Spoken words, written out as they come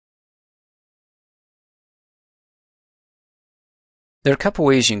There are a couple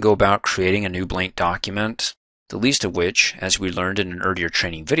ways you can go about creating a new blank document, the least of which, as we learned in an earlier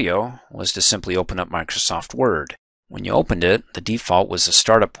training video, was to simply open up Microsoft Word. When you opened it, the default was the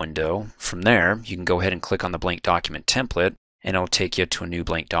startup window. From there, you can go ahead and click on the blank document template, and it'll take you to a new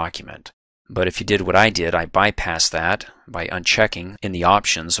blank document. But if you did what I did, I bypassed that by unchecking in the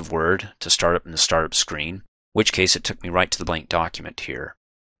options of Word to start up in the startup screen, in which case it took me right to the blank document here.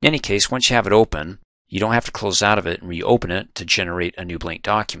 In any case, once you have it open, you don't have to close out of it and reopen it to generate a new blank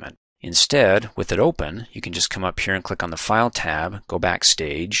document. Instead, with it open, you can just come up here and click on the File tab, go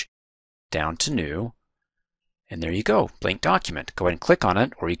backstage, down to New, and there you go, blank document. Go ahead and click on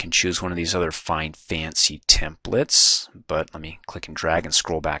it, or you can choose one of these other fine fancy templates, but let me click and drag and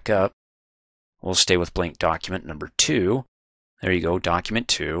scroll back up. We'll stay with blank document number 2. There you go, document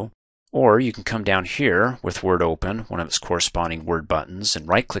 2. Or you can come down here with Word open, one of its corresponding Word buttons, and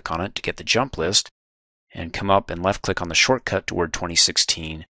right click on it to get the jump list, and come up and left click on the shortcut to Word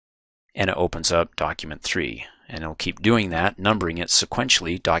 2016, and it opens up document 3. And it'll keep doing that, numbering it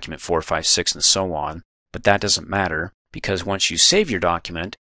sequentially, document 4, 5, 6, and so on. But that doesn't matter, because once you save your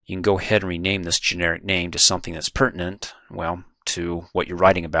document, you can go ahead and rename this generic name to something that's pertinent, well, to what you're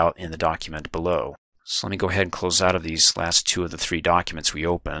writing about in the document below. So let me go ahead and close out of these last 2 of the 3 documents we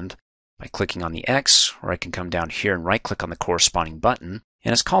opened by clicking on the X, or I can come down here and right click on the corresponding button.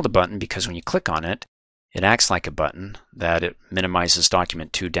 And it's called a button because when you click on it, it acts like a button, that it minimizes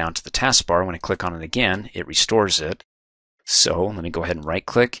document 2 down to the taskbar. When I click on it again, it restores it. So let me go ahead and right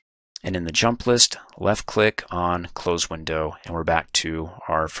click, and in the jump list, left click on Close Window, and we're back to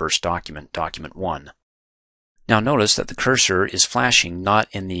our first document, document 1. Now notice that the cursor is flashing not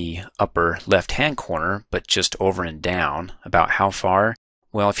in the upper left-hand corner, but just over and down. About how far?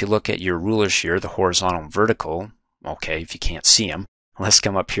 Well, if you look at your rulers here, the horizontal and vertical, okay, if you can't see them, let's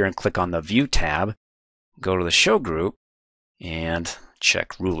come up here and click on the View tab, go to the Show Group, and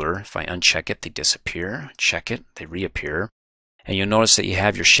check Ruler. If I uncheck it, they disappear. Check it, they reappear. And you'll notice that you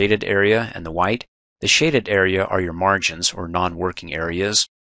have your shaded area and the white. The shaded area are your margins or non-working areas.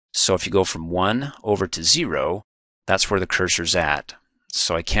 So if you go from 1 over to 0, that's where the cursor's at.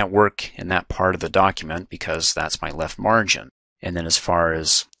 So I can't work in that part of the document because that's my left margin. And then as far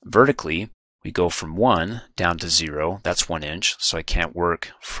as vertically, we go from 1 down to 0, that's 1 inch, so I can't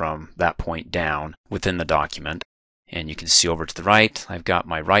work from that point down within the document. And you can see over to the right, I've got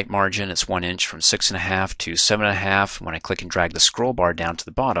my right margin, it's 1 inch from 6.5 to 7.5. When I click and drag the scroll bar down to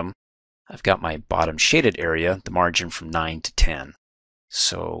the bottom, I've got my bottom shaded area, the margin from 9 to 10.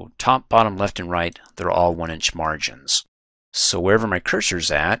 So top, bottom, left, and right, they're all 1 inch margins. So wherever my cursor's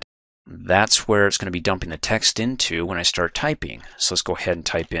at, that's where it's going to be dumping the text into when I start typing. So let's go ahead and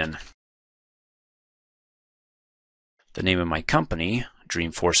type in the name of my company,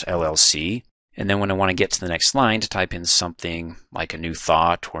 Dreamforce LLC. And then when I want to get to the next line to type in something like a new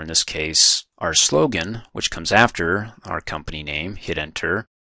thought, or in this case, our slogan, which comes after our company name, hit enter.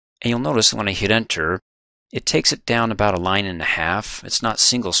 And you'll notice that when I hit enter, it takes it down about 1.5 lines. It's not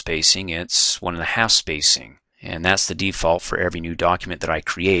single spacing, it's 1.5 spacing. And that's the default for every new document that I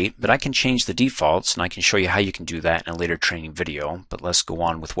create. But I can change the defaults, and I can show you how you can do that in a later training video. But let's go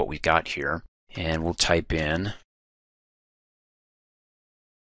on with what we've got here. And we'll type in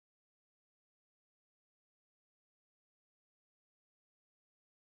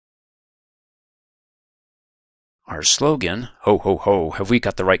our slogan, ho ho ho, have we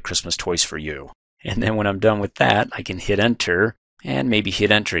got the right Christmas toys for you? And then when I'm done with that, I can hit enter, and maybe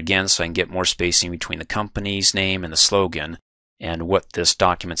hit enter again so I can get more spacing between the company's name and the slogan and what this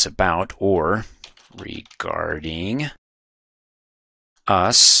document's about, or regarding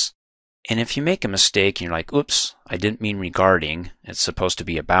us. And if you make a mistake and you're like, oops, I didn't mean regarding, it's supposed to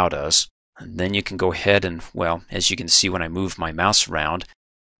be about us, then you can go ahead and, well, as you can see when I move my mouse around,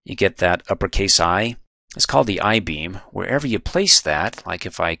 you get that uppercase I. It's called the I-beam. Wherever you place that, like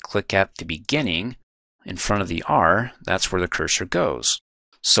if I click at the beginning in front of the R, that's where the cursor goes.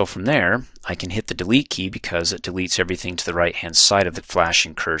 So from there, I can hit the delete key because it deletes everything to the right-hand side of the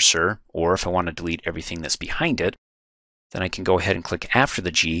flashing cursor, or if I want to delete everything that's behind it, then I can go ahead and click after the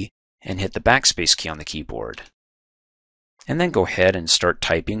G and hit the backspace key on the keyboard. And then go ahead and start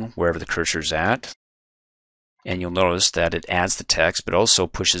typing wherever the cursor's at. And you'll notice that it adds the text, but also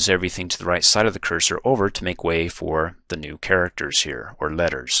pushes everything to the right side of the cursor over to make way for the new characters here, or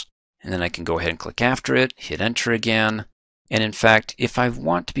letters. And then I can go ahead and click after it, hit enter again. And in fact, if I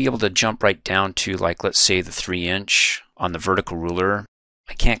want to be able to jump right down to, like, let's say the 3 inch on the vertical ruler,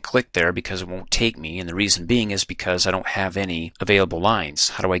 I can't click there because it won't take me. And the reason being is because I don't have any available lines.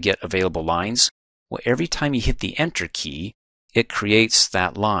 How do I get available lines? Well, every time you hit the enter key, it creates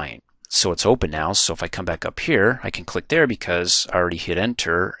that line. so it's open now. So if I come back up here, I can click there because I already hit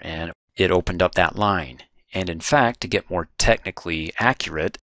enter and it opened up that line. And in fact, to get more technically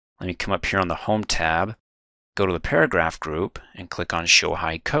accurate, let me come up here on the Home tab, go to the paragraph group, and click on Show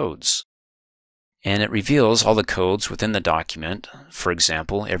Hide Codes. And it reveals all the codes within the document. For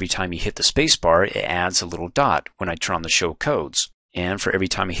example, every time you hit the spacebar, it adds a little dot when I turn on the Show Codes. And for every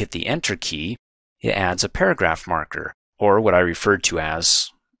time I hit the Enter key, it adds a paragraph marker, or what I referred to as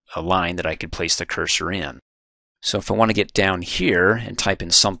a line that I could place the cursor in. So if I want to get down here and type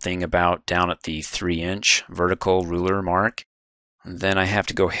in something about down at the 3-inch vertical ruler mark, then I have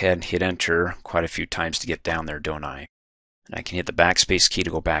to go ahead and hit enter quite a few times to get down there, don't I? And I can hit the backspace key to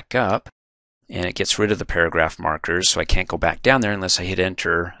go back up, and it gets rid of the paragraph markers, so I can't go back down there unless I hit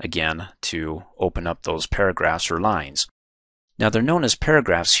enter again to open up those paragraphs or lines. Now they're known as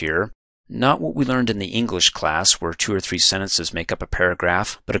paragraphs here, not what we learned in the English class where 2 or 3 sentences make up a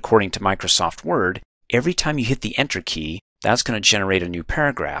paragraph, but according to Microsoft Word, every time you hit the enter key, that's going to generate a new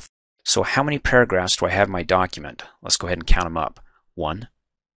paragraph. So how many paragraphs do I have in my document? Let's go ahead and count them up. 1,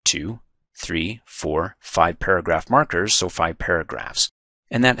 2, 3, 4, 5 paragraph markers, so 5 paragraphs.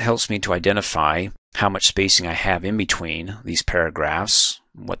 And that helps me to identify how much spacing I have in between these paragraphs,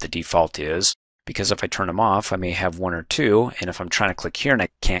 what the default is, because if I turn them off, I may have 1 or 2, and if I'm trying to click here and I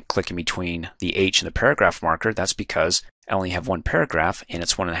can't click in between the H and the paragraph marker, that's because I only have 1 paragraph and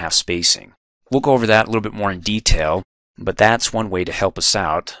it's 1.5 spacing. We'll go over that a little bit more in detail, but that's one way to help us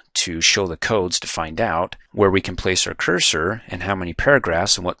out to show the codes to find out where we can place our cursor and how many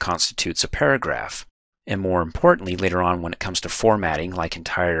paragraphs and what constitutes a paragraph. And more importantly, later on when it comes to formatting, like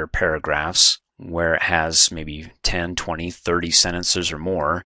entire paragraphs, where it has maybe 10, 20, 30 sentences or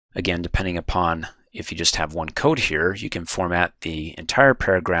more, again, depending upon if you just have one code here, you can format the entire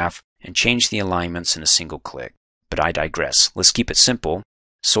paragraph and change the alignments in a single click. But I digress. Let's keep it simple.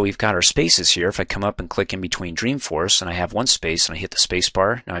 So we've got our spaces here. If I come up and click in between Dreamforce and I have 1 space and I hit the space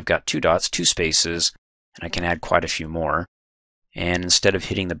bar, now I've got 2 dots, 2 spaces, and I can add quite a few more. And instead of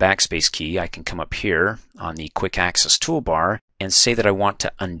hitting the backspace key, I can come up here on the quick access toolbar and say that I want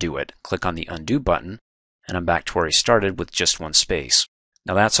to undo it. Click on the undo button and I'm back to where I started with just 1 space.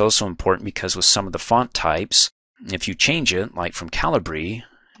 Now that's also important because with some of the font types, if you change it, like from Calibri,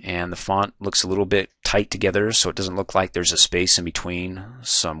 and the font looks a little bit tight together so it doesn't look like there's a space in between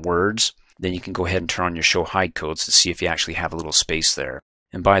some words, then you can go ahead and turn on your Show Hide Codes to see if you actually have a little space there.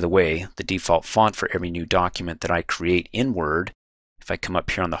 And by the way, the default font for every new document that I create in Word, if I come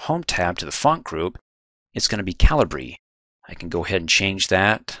up here on the Home tab to the font group, it's going to be Calibri. I can go ahead and change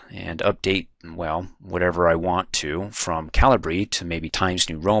that and update, well, whatever I want to from Calibri to maybe Times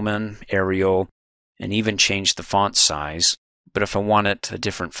New Roman, Arial, and even change the font size. But if I want it a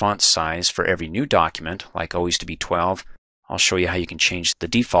different font size for every new document, like always to be 12, I'll show you how you can change the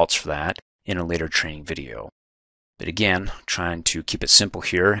defaults for that in a later training video. But again, trying to keep it simple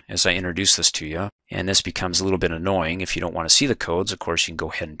here as I introduce this to you, and this becomes a little bit annoying. If you don't want to see the codes, of course you can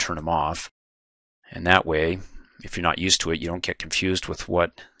go ahead and turn them off. And that way, if you're not used to it, you don't get confused with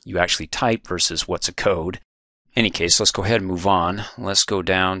what you actually type versus what's a code. In any case, let's go ahead and move on. Let's go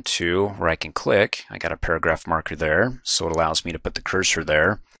down to where I can click. I got a paragraph marker there, so it allows me to put the cursor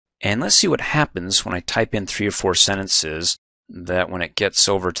there. And let's see what happens when I type in 3 or 4 sentences, that when it gets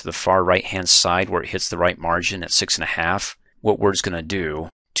over to the far right-hand side where it hits the right margin at 6.5, what Word's going to do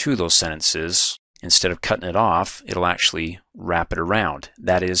to those sentences, instead of cutting it off, it'll actually wrap it around.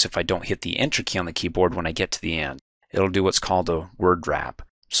 That is, if I don't hit the Enter key on the keyboard when I get to the end. It'll do what's called a word wrap.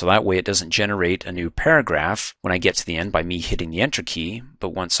 So that way it doesn't generate a new paragraph when I get to the end by me hitting the Enter key, but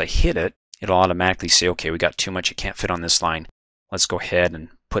once I hit it, it'll automatically say, okay, we got too much, it can't fit on this line. Let's go ahead and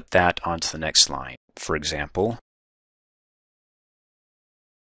put that onto the next line. For example,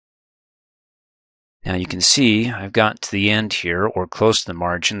 now you can see I've got to the end here, or close to the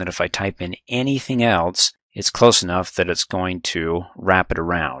margin, that if I type in anything else, it's close enough that it's going to wrap it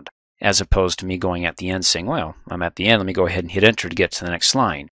around, as opposed to me going at the end saying, well, I'm at the end, let me go ahead and hit Enter to get to the next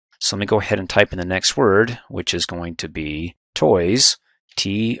line. So let me go ahead and type in the next word, which is going to be toys,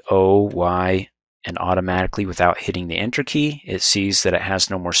 T-O-Y, and automatically, without hitting the Enter key, it sees that it has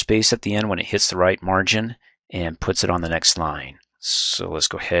no more space at the end when it hits the right margin and puts it on the next line. So let's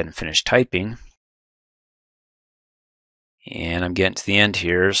go ahead and finish typing. And I'm getting to the end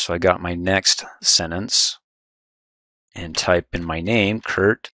here, so I got my next sentence and type in my name,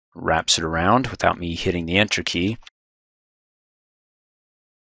 Kurt, wraps it around without me hitting the Enter key.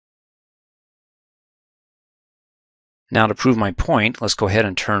 Now to prove my point, let's go ahead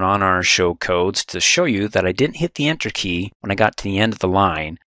and turn on our show codes to show you that I didn't hit the Enter key when I got to the end of the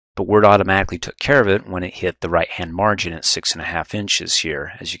line. but Word automatically took care of it when it hit the right-hand margin at 6.5 inches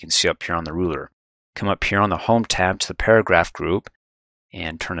here, as you can see up here on the ruler. Come up here on the Home tab to the paragraph group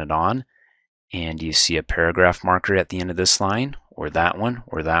and turn it on. And do you see a paragraph marker at the end of this line, or that one,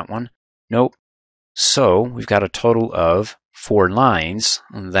 or that one? Nope. So we've got a total of 4 lines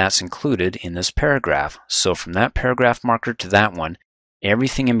that's included in this paragraph. So from that paragraph marker to that one,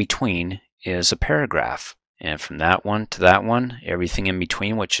 everything in between is a paragraph. And from that one to that one, everything in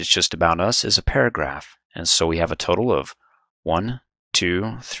between, which is just about us, is a paragraph. And so we have a total of 1,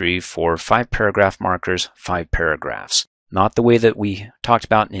 2, 3, 4, 5 paragraph markers, 5 paragraphs. Not the way that we talked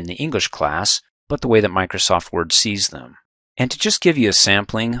about in the English class, but the way that Microsoft Word sees them. And to just give you a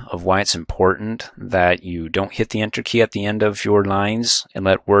sampling of why it's important that you don't hit the Enter key at the end of your lines and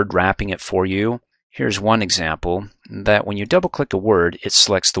let Word wrapping it for you, here's one example that when you double-click a word, it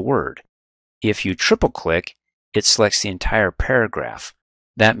selects the word. If you triple-click, it selects the entire paragraph.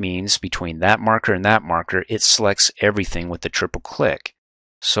 That means between that marker and that marker, it selects everything with the triple click.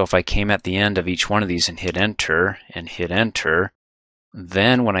 So if I came at the end of each one of these and hit Enter,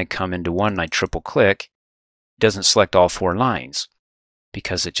 then when I come into one and I triple click, it doesn't select all 4 lines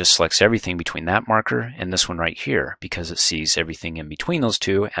because it just selects everything between that marker and this one right here because it sees everything in between those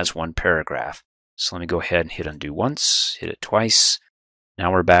two as one paragraph. So let me go ahead and hit undo once, hit it twice.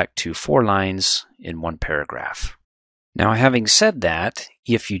 Now we're back to 4 lines in one paragraph. Now, having said that,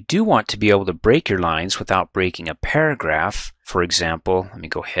 if you do want to be able to break your lines without breaking a paragraph, for example, let me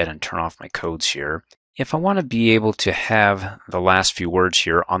go ahead and turn off my codes here. If I want to be able to have the last few words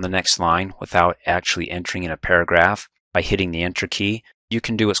here on the next line without actually entering in a paragraph by hitting the Enter key, you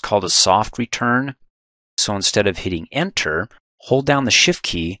can do what's called a soft return. So instead of hitting Enter, hold down the Shift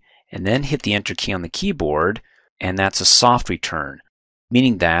key and then hit the Enter key on the keyboard, and that's a soft return,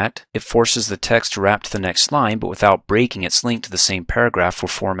 meaning that it forces the text to wrap to the next line but without breaking its link to the same paragraph for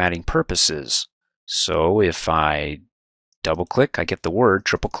formatting purposes. So if I double click, I get the word,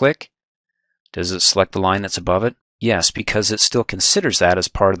 triple click. Does it select the line that's above it? Yes, because it still considers that as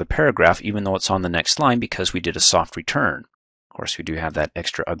part of the paragraph even though it's on the next line because we did a soft return. Of course, we do have that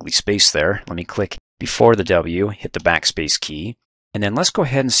extra ugly space there. Let me click before the W, hit the backspace key, and then let's go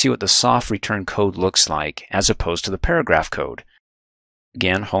ahead and see what the soft return code looks like as opposed to the paragraph code.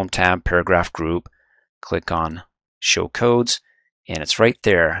 Again, Home tab, paragraph group, click on Show Codes, and it's right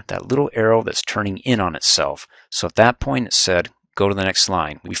there, that little arrow that's turning in on itself. So at that point it said, go to the next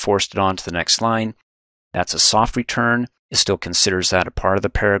line. We forced it on to the next line. That's a soft return. It still considers that a part of the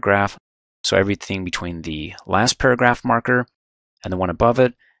paragraph. So everything between the last paragraph marker and the one above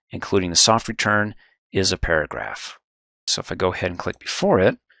it, including the soft return, is a paragraph. So if I go ahead and click before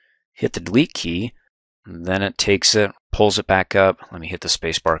it, hit the delete key, then it takes it, pulls it back up. Let me hit the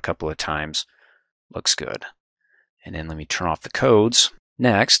space bar a couple of times. Looks good. And then let me turn off the codes.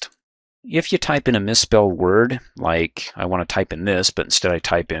 Next, if you type in a misspelled word, like I want to type in this, but instead I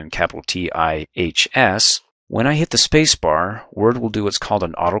type in capital T-I-H-S, when I hit the space bar, Word will do what's called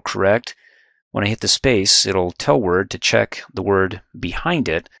an autocorrect. When I hit the space, it'll tell Word to check the word behind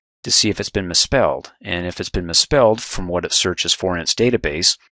it to see if it's been misspelled. And if it's been misspelled from what it searches for in its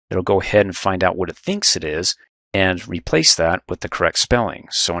database, it'll go ahead and find out what it thinks it is and replace that with the correct spelling.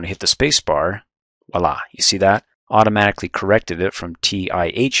 So when I hit the space bar, voila, you see that? Automatically corrected it from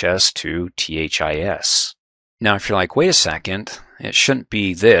T-I-H-S to T-H-I-S. Now if you're like, wait a second, it shouldn't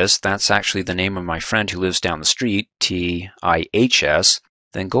be this, that's actually the name of my friend who lives down the street, T-I-H-S,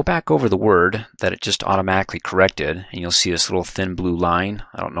 then go back over the word that it just automatically corrected and you'll see this little thin blue line.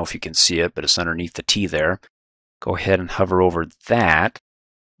 I don't know if you can see it, but it's underneath the T there. Go ahead and hover over that.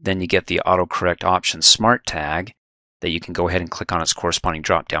 Then you get the Autocorrect Options Smart tag that you can go ahead and click on its corresponding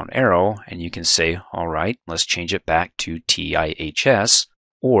drop-down arrow, and you can say, all right, let's change it back to TIHS,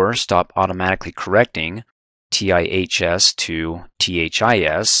 or stop automatically correcting TIHS to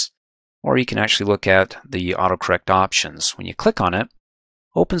THIS, or you can actually look at the Autocorrect Options. When you click on it,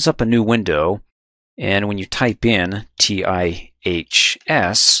 opens up a new window, and when you type in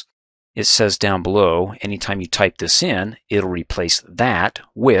TIHS, it says down below, anytime you type this in, it'll replace that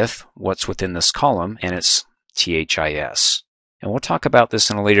with what's within this column, and it's THIS. And we'll talk about this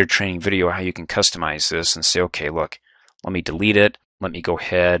in a later training video, how you can customize this and say, okay, look, let me delete it. Let me go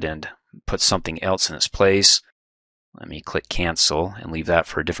ahead and put something else in its place. Let me click cancel and leave that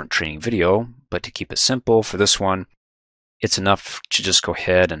for a different training video. But to keep it simple for this one, it's enough to just go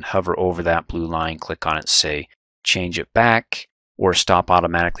ahead and hover over that blue line, click on it, say change it back, or stop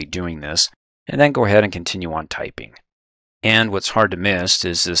automatically doing this, and then go ahead and continue on typing. And what's hard to miss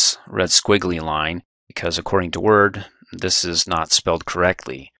is this red squiggly line, because according to Word, this is not spelled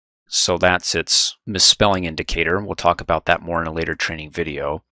correctly. So that's its misspelling indicator. We'll talk about that more in a later training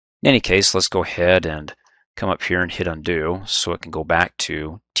video. In any case, let's go ahead and come up here and hit undo so it can go back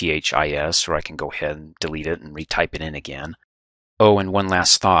to THIS, or I can go ahead and delete it and retype it in again. Oh, and one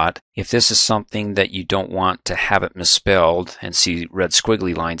last thought. If this is something that you don't want to have it misspelled and see red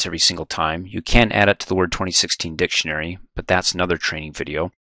squiggly lines every single time, you can add it to the Word 2016 dictionary, but that's another training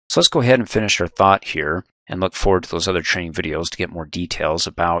video. So let's go ahead and finish our thought here and look forward to those other training videos to get more details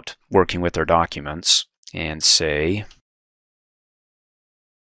about working with our documents. And say,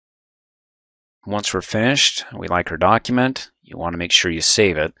 once we're finished, we like our document, you want to make sure you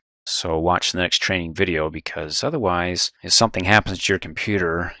save it. So watch the next training video, because otherwise, if something happens to your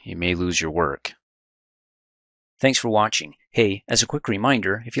computer, you may lose your work. Thanks for watching. Hey, as a quick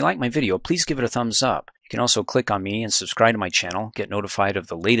reminder, if you like my video, please give it a thumbs up. You can also click on me and subscribe to my channel, get notified of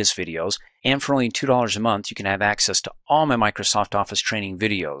the latest videos, and for only $2 a month, you can have access to all my Microsoft Office training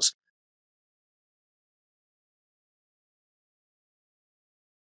videos.